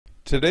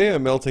Today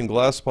I'm melting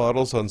glass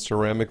bottles on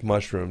ceramic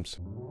mushrooms.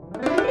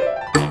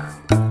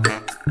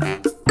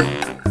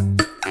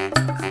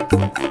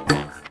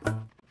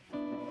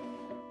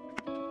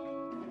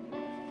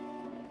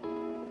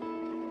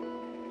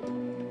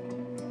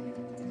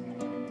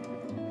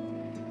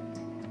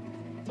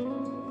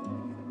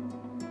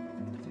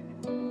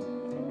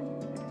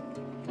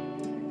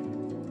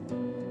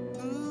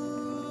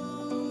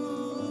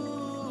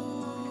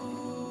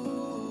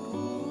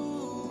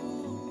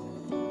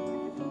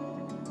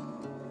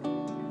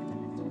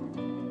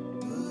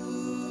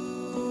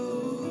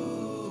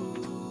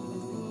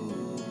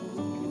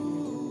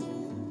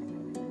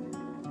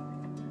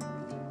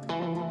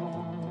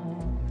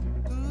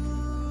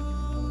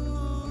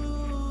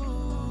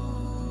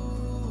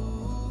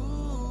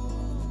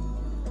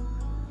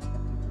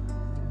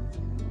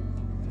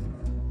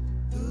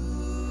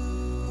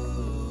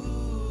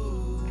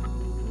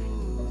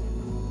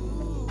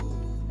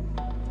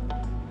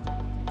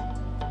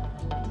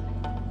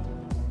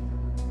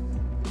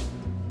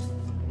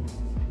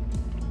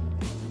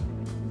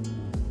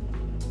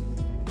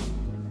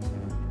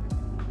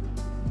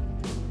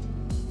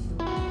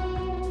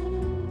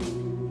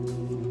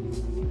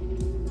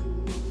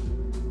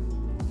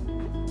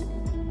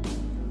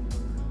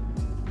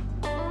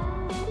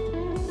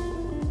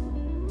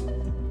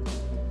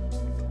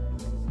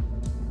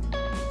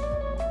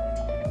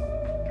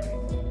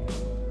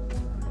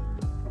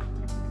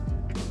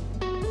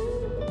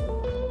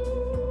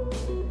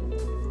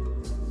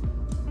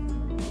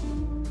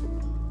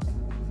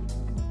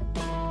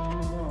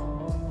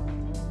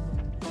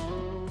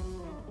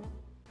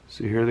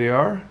 So here they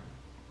are.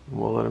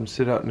 We'll let them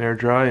sit out and air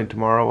dry, and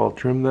tomorrow I'll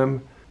trim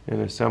them and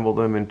assemble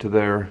them into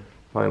their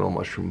final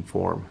mushroom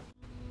form.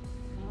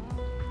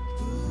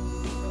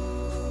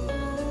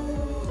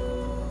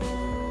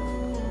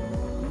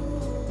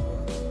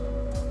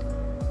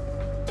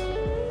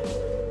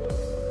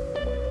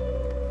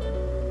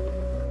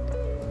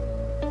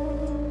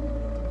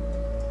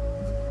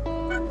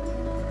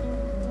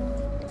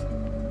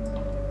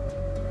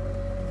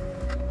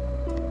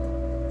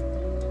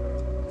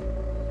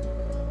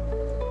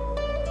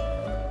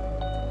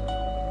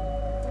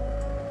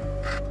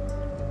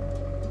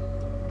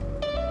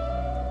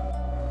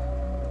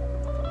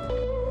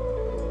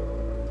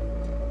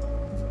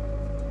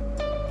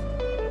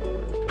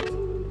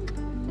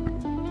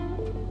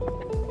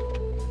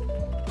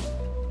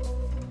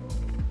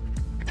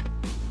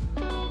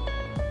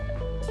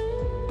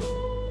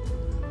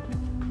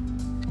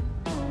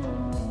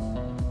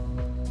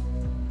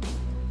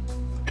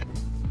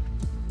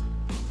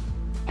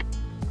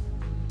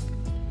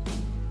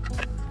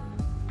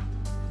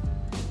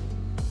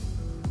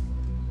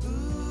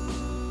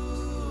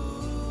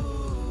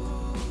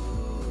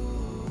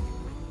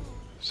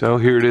 So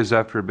here it is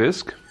after a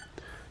bisque,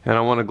 and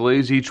I want to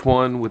glaze each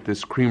one with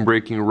this cream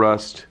breaking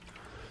rust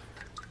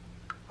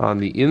on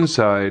the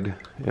inside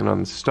and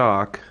on the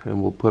stock,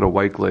 and we'll put a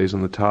white glaze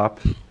on the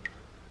top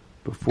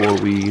before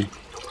we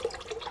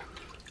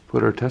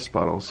put our test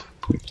bottles.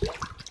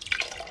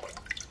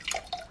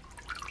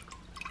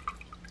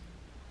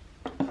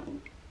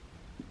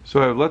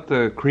 So I've let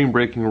the cream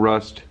breaking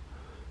rust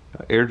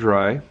air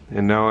dry,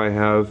 and now I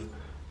have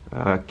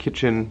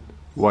kitchen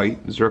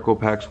white,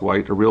 Zircopax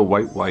white, a real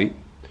white.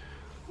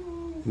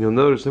 You'll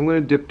notice I'm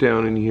going to dip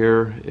down in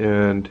here,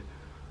 and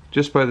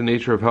just by the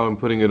nature of how I'm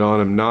putting it on,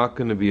 I'm not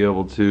going to be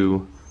able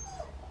to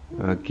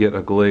get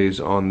a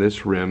glaze on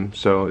this rim.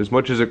 So as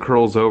much as it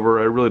curls over,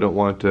 I really don't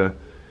want to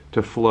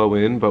flow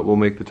in, but we'll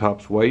make the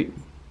tops white.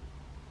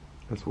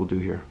 That's what we'll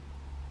do here.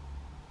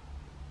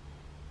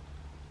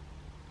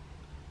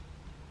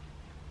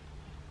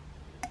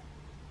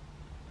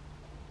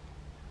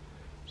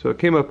 So it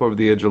came up over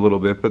the edge a little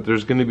bit, but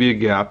there's going to be a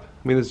gap.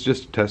 I mean, it's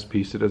just a test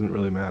piece, it doesn't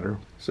really matter.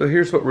 So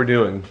here's what we're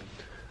doing.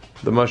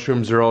 The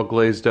mushrooms are all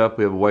glazed up,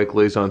 we have a white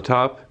glaze on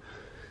top,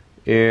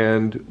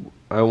 and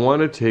I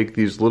want to take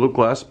these little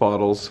glass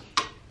bottles,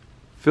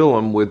 fill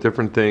them with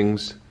different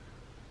things,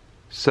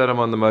 set them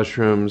on the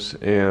mushrooms,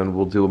 and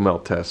we'll do a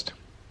melt test.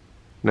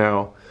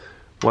 Now,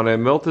 when I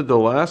melted the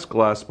last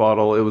glass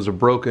bottle, it was a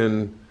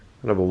broken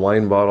kind of a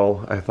wine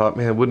bottle. I thought,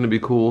 man, wouldn't it be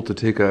cool to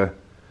take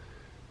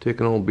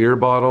an old beer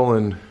bottle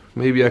and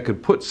maybe I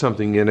could put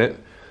something in it,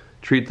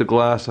 treat the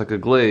glass like a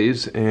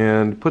glaze,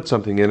 and put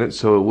something in it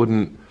so it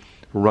wouldn't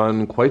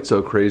run quite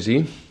so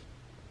crazy.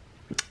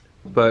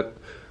 But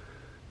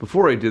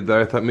before I did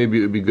that, I thought maybe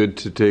it would be good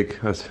to take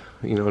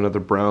another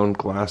brown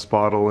glass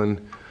bottle,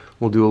 and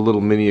we'll do a little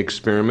mini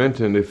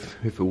experiment, and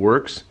if it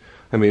works,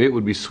 I mean, it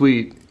would be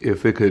sweet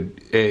if it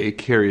could A,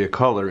 carry a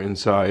color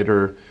inside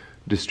or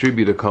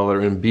distribute a color,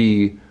 and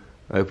B,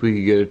 if we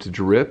could get it to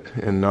drip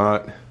and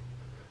not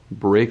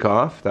break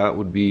off, that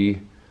would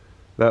be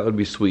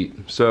sweet.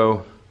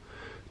 So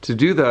to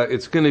do that,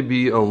 it's going to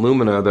be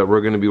alumina that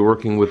we're going to be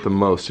working with the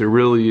most. It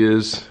really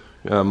is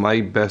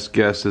my best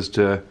guess as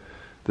to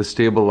the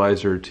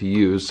stabilizer to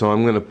use. So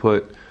I'm going to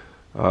put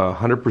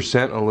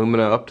 100%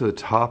 alumina up to the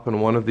top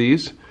on one of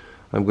these.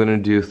 I'm going to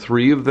do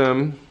 3 of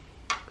them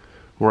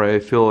where I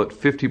fill it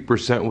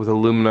 50% with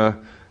alumina,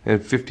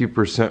 and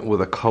 50%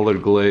 with a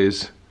colored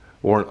glaze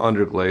or an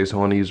underglaze. I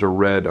want to use a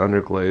red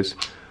underglaze.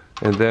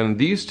 And then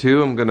these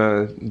two I'm going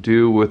to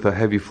do with a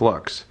heavy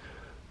flux.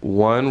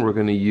 One, we're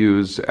going to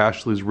use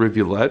Ashley's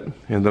Rivulet,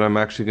 and then I'm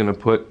actually going to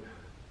put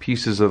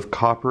pieces of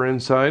copper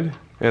inside.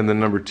 And then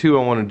number two,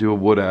 I want to do a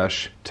wood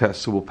ash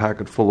test. So we'll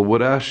pack it full of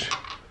wood ash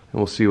and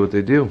we'll see what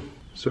they do.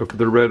 So for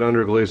the red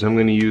underglaze, I'm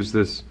going to use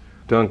this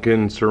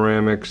Duncan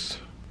Ceramics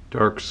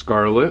Dark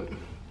Scarlet,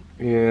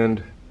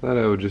 and that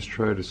I would just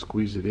try to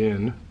squeeze it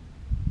in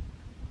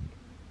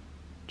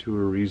to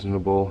a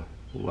reasonable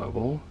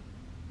level,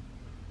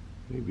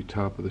 maybe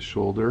top of the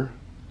shoulder.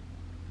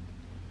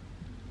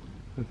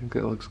 I think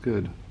that looks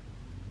good.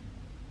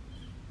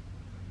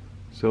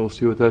 So we'll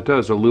see what that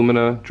does.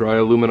 Alumina, dry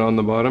alumina on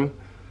the bottom,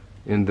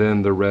 and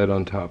then the red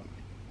on top.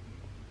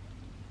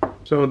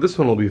 So this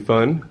one will be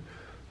fun.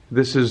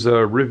 This is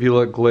a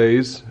rivulet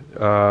glaze,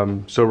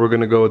 so we're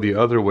going to go the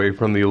other way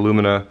from the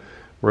alumina.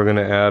 We're going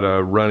to add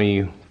a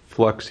runny,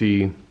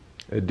 fluxy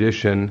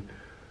addition.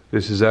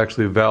 This is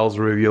actually Val's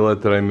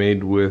rivulet that I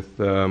made with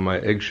my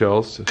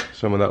eggshells.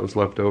 Some of that was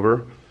left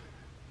over.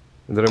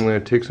 And then I'm going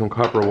to take some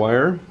copper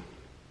wire.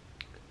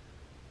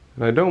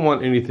 And I don't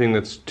want anything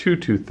that's too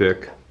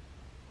thick,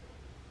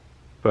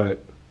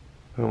 but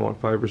I want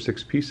 5 or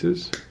 6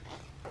 pieces.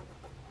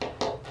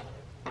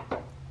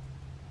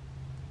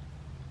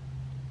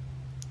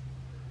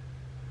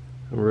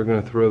 And we're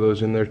going to throw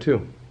those in there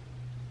too.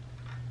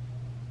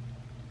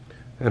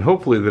 And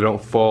hopefully they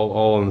don't fall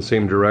all in the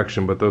same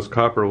direction, but those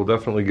copper will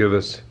definitely give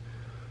us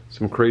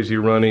some crazy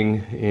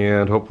running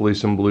and hopefully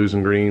some blues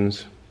and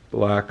greens,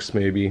 blacks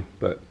maybe,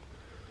 but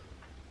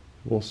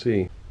we'll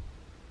see.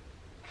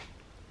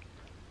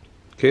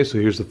 Okay, so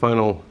here's the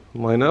final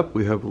lineup.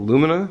 We have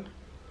alumina.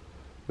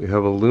 We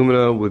have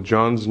alumina with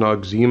John's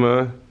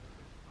Noxzema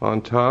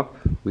on top.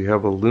 We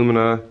have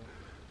alumina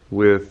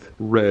with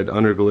red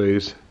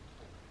underglaze.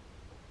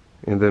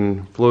 And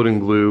then floating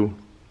blue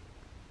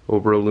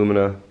over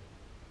alumina.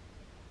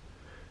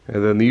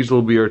 And then these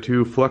will be our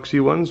 2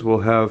 fluxy ones. We'll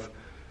have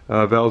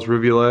Val's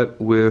Rivulet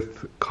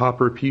with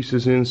copper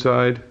pieces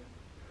inside,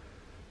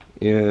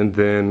 and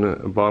then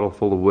a bottle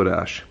full of wood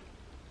ash.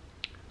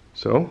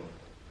 So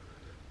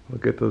I'll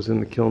get those in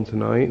the kiln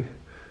tonight.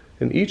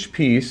 And each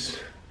piece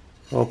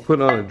I'll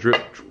put on a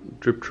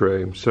drip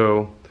tray.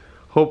 So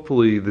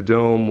hopefully the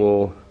dome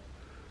will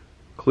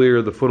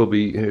clear, the foot will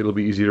be, it'll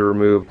be easy to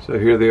remove. So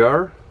here they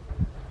are.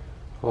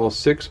 All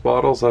 6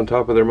 bottles on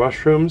top of their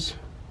mushrooms,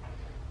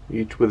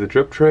 each with a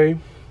drip tray,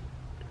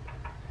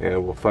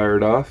 and we'll fire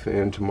it off,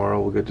 and tomorrow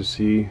we'll get to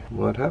see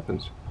what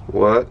happens.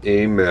 What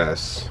a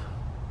mess.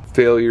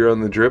 Failure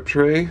on the drip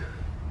tray,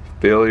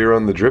 failure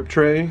on the drip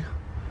tray.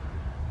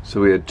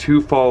 So we had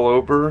 2 fall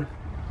over,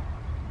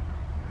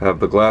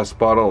 the glass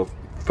bottle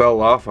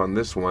fell off on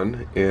this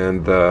one,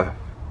 and the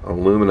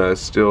alumina is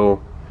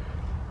still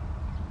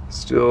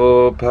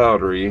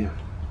powdery.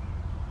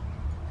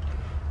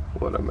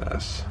 What a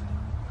mess.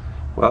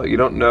 Well, you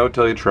don't know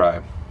till you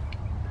try.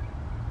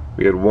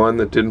 We had one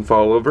that didn't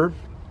fall over.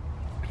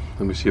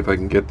 Let me see if I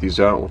can get these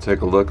out. We'll take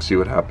a look, see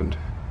what happened.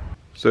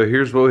 So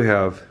here's what we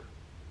have.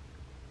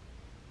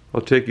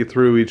 I'll take you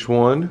through each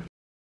one.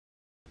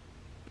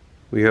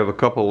 We have a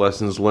couple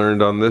lessons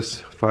learned on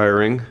this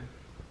firing.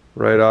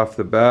 Right off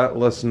the bat,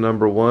 lesson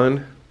number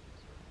 1,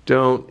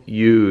 don't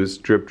use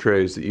drip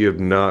trays that you have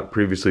not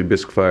previously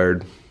bisque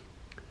fired.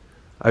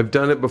 I've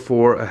done it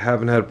before, I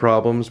haven't had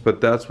problems,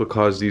 but that's what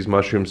caused these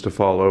mushrooms to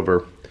fall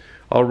over.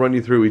 I'll run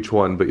you through each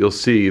one, but you'll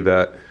see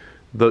that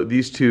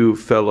these 2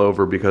 fell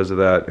over because of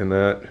that, and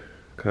that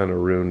kind of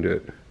ruined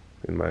it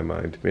in my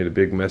mind. Made a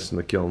big mess in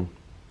the kiln.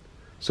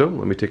 So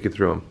let me take you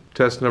through them.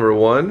 Test number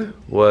 1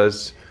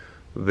 was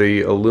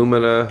the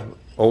alumina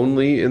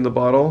only in the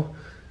bottle.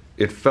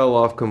 It fell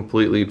off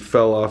completely, it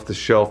fell off the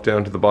shelf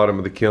down to the bottom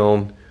of the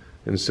kiln,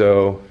 and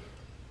so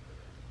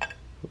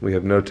we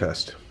have no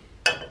test.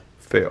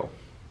 Fail.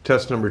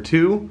 Test number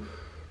 2,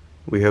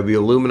 we have the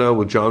alumina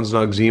with John's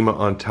Noxzema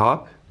on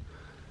top.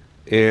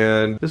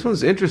 And this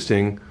one's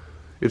interesting.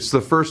 It's the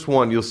first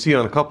one, you'll see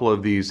on a couple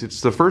of these, it's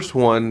the first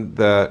one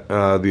that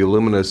the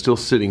alumina is still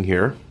sitting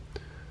here.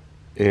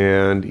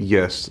 And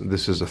yes,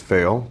 this is a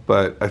fail,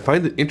 but I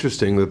find it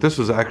interesting that this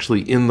was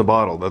actually in the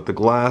bottle, that the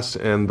glass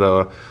and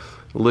the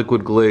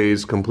liquid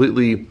glaze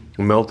completely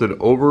melted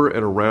over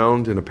and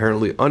around and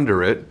apparently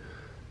under it,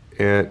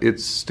 and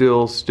it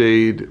still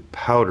stayed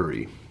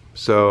powdery.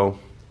 So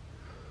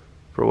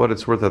for what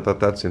it's worth, I thought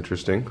that's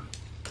interesting.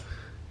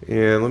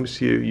 And let me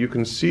see, you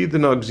can see the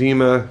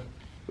Noxzema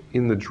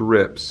in the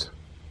drips.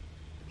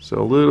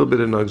 So a little bit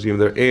of Noxzema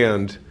there.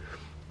 And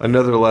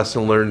another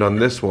lesson learned on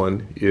this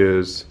one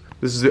is,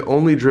 this is the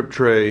only drip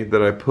tray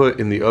that I put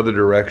in the other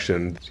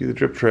direction. See the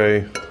drip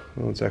tray,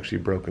 well, it's actually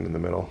broken in the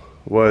middle,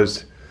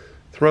 was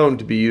thrown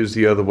to be used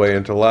the other way.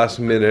 Until last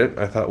minute,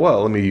 I thought,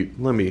 well, let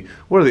me,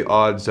 what are the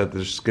odds that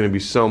there's going to be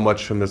so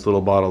much from this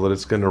little bottle that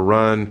it's going to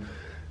run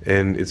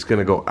and it's going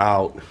to go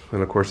out?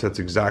 And of course, that's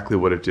exactly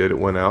what it did. It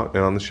went out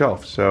and on the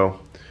shelf. So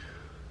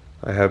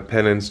I have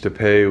penance to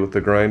pay with the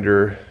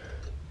grinder,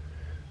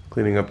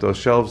 cleaning up those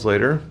shelves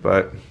later,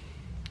 but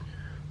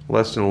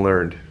Lesson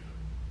learned.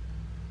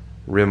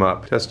 Rim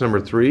up. Test number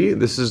 3.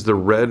 This is the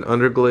red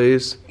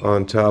underglaze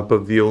on top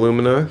of the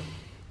alumina.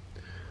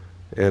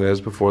 And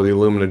as before, the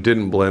alumina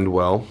didn't blend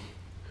well.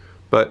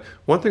 But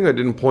one thing I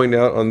didn't point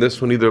out on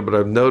this one either, but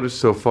I've noticed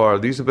so far,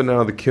 these have been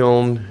out of the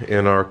kiln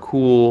and are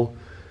cool.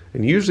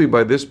 And usually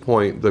by this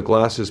point, the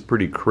glass is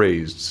pretty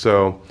crazed.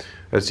 So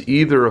that's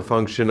either a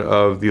function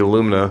of the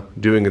alumina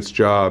doing its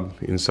job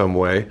in some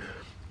way,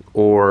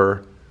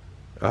 or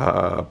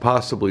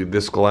possibly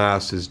this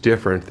glass is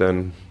different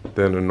than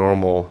a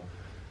normal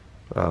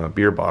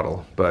beer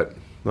bottle. But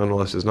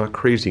nonetheless, it's not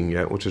crazing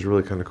yet, which is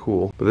really kind of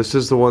cool. But this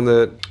is the one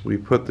that we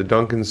put the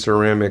Duncan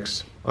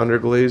Ceramics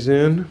underglaze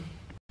in.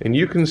 And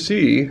you can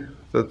see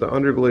that the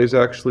underglaze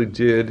actually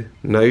did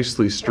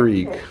nicely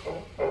streak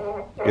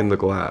in the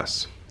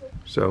glass.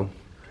 So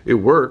it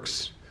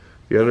works.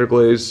 The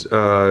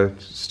underglaze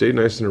stayed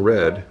nice and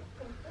red.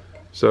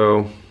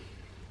 So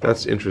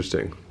that's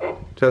interesting.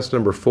 Test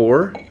number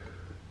 4,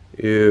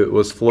 it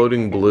was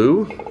floating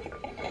blue.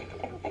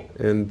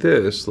 And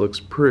this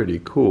looks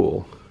pretty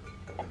cool.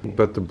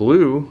 But the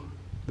blue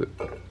that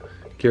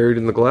carried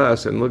in the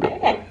glass, and look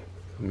at, let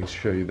me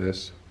show you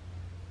this.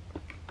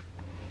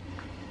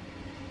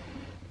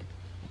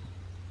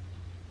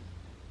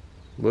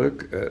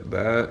 Look at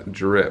that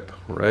drip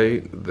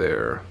right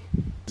there.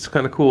 It's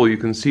kind of cool. You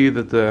can see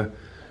that the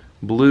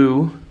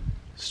blue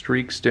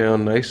streaks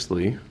down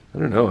nicely. I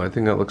don't know, I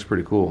think that looks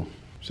pretty cool.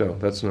 So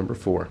that's number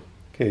 4.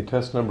 Okay,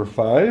 test number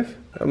 5.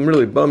 I'm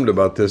really bummed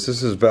about this.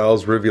 This is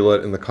Val's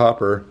rivulet in the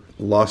copper.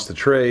 Lost the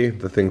tray,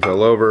 the thing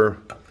fell over,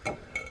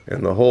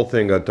 and the whole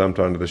thing got dumped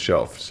onto the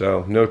shelf.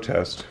 So no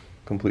test,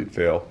 complete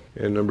fail.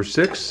 And number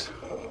 6,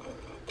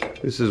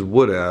 this is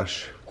wood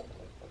ash.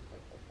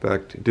 In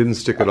fact, it didn't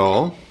stick at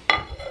all.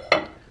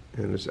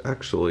 And it's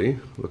actually,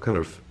 what kind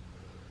of,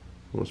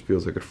 almost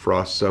feels like it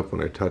frosts up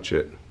when I touch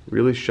it.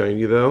 Really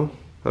shiny though.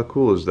 How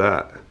cool is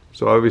that?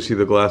 So obviously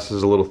the glass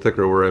is a little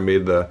thicker where I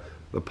made the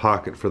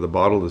pocket for the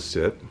bottle to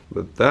sit.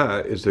 But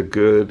that is a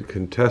good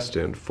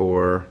contestant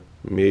for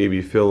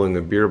maybe filling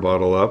a beer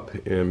bottle up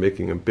and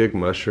making a big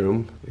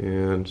mushroom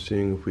and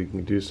seeing if we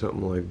can do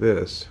something like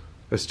this.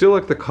 I still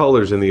like the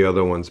colors in the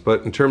other ones,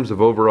 but in terms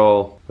of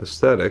overall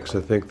aesthetics,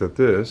 I think that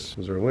this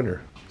is our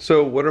winner.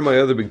 So what are my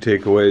other big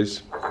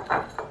takeaways?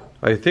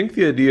 I think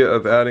the idea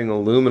of adding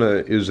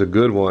alumina is a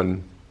good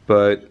one,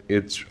 but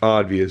it's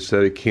obvious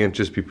that it can't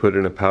just be put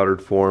in a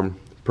powdered form.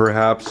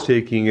 Perhaps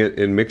taking it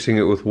and mixing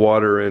it with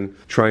water and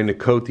trying to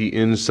coat the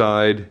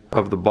inside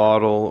of the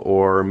bottle,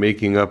 or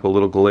making up a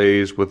little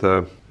glaze with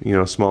a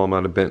small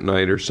amount of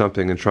bentonite or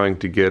something and trying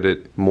to get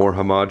it more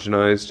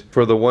homogenized.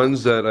 For the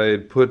ones that I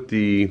had put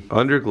the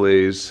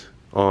underglaze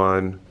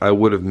on, I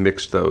would have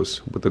mixed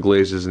those with the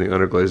glazes and the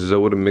underglazes. I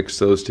would have mixed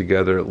those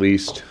together at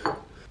least.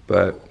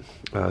 But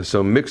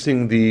so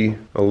mixing the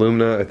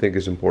alumina I think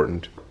is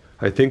important.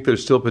 I think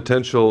there's still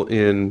potential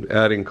in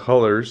adding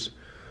colors.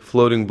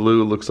 Floating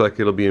blue looks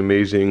like it'll be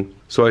amazing.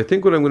 So I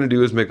think what I'm going to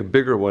do is make a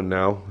bigger one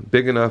now,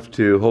 big enough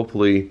to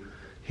hopefully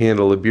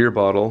handle a beer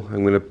bottle.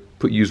 I'm going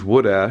to use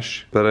wood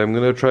ash, but I'm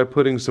going to try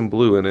putting some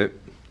blue in it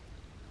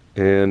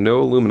and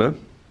no alumina,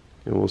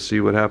 and we'll see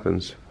what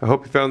happens. I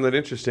hope you found that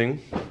interesting.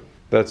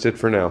 That's it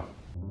for now.